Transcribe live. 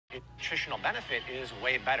Nutritional benefit is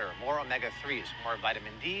way better. More omega-3s, more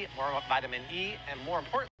vitamin D, more vitamin E, and more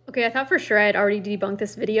important. Okay, I thought for sure I had already debunked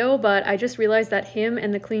this video, but I just realized that him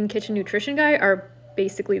and the Clean Kitchen Nutrition guy are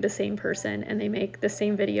basically the same person, and they make the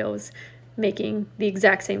same videos making the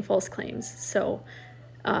exact same false claims. So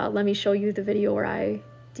let me show you the video where I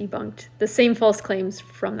debunked the same false claims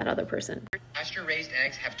from that other person. Pasture-raised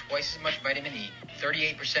eggs have twice as much vitamin E,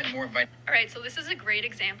 38% more vitamin. All right, so this is a great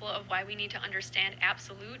example of why we need to understand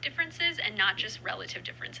absolute differences and not just relative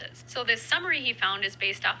differences. So this summary he found is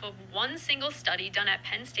based off of one single study done at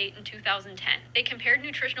Penn State in 2010. They compared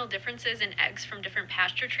nutritional differences in eggs from different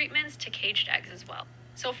pasture treatments to caged eggs as well.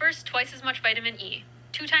 So first, twice as much vitamin E.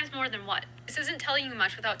 2 times more than what? This isn't telling you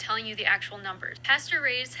much without telling you the actual numbers.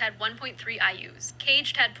 Pasture-raised had 1.3 IUs.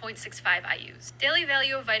 Caged had 0.65 IUs. Daily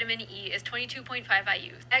value of vitamin E is 22.5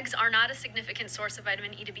 IUs. Eggs are not a significant source of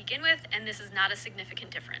vitamin E to begin with, and this is not a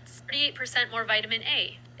significant difference. 38% more vitamin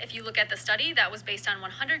A. If you look at the study, that was based on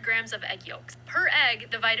 100 grams of egg yolks. Per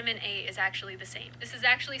egg, the vitamin A is actually the same. This is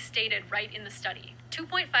actually stated right in the study.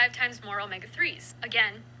 2.5 times more omega-3s.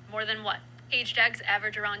 Again, more than what? Caged eggs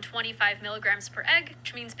average around 25 milligrams per egg,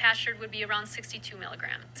 which means pastured would be around 62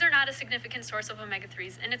 milligrams. These are not a significant source of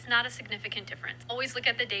omega-3s, and it's not a significant difference. Always look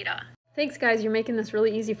at the data. Thanks guys, you're making this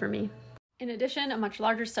really easy for me. In addition, a much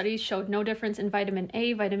larger study showed no difference in vitamin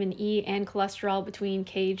A, vitamin E, and cholesterol between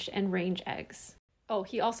caged and range eggs. Oh,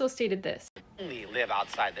 he also stated this. Only live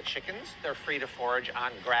outside the chickens. They're free to forage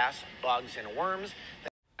on grass, bugs, and worms.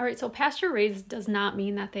 All right, so pasture-raised does not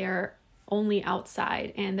mean that they are only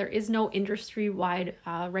outside, and there is no industry-wide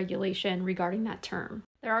regulation regarding that term.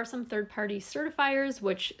 There are some third-party certifiers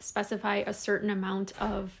which specify a certain amount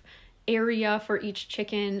of area for each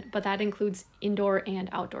chicken, but that includes indoor and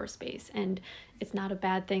outdoor space, and it's not a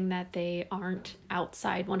bad thing that they aren't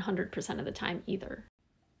outside 100% of the time either.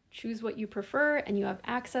 Choose what you prefer and you have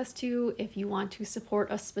access to. If you want to support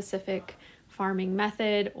a specific farming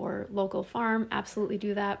method or local farm, absolutely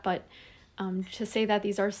do that, but to say that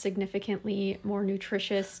these are significantly more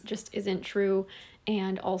nutritious just isn't true,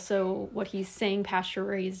 and also what he's saying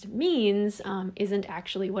pasture-raised means isn't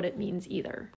actually what it means either.